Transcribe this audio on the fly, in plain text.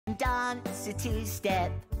dance a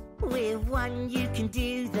two-step. With one you can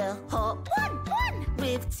do the hop. One.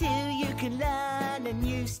 With two you can learn a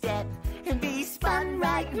new step and be spun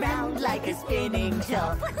right round like a spinning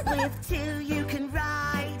top. With two you can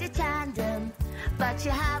ride a tandem, but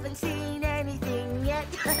you haven't seen anything yet.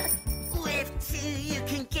 With two you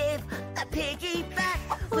can give a piggyback.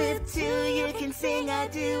 With two you can sing a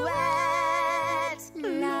duet.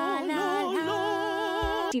 La la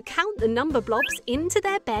la. You count the number blobs into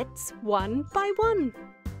their beds one by one.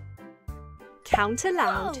 Count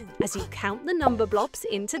aloud as you count the number blobs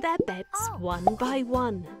into their beds one by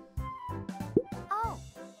one.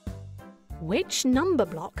 Which number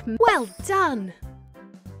block? Well done!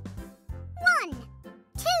 1,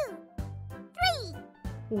 2, 3.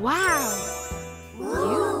 Wow!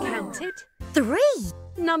 You counted 3.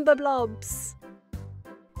 number blobs.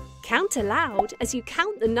 Count aloud as you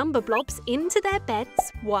count the number blobs into their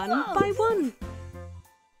beds one by one.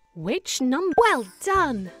 Which number? Well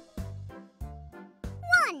done!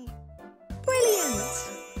 1.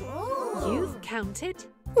 Brilliant! You've counted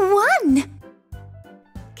 1.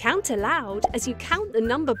 Count aloud as you count the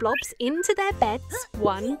number blobs into their beds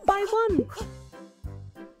one by one.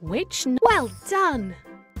 Which Well done!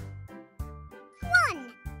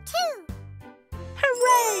 1, 2.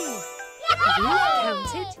 Hooray!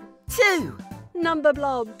 You've counted 2. number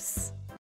blobs.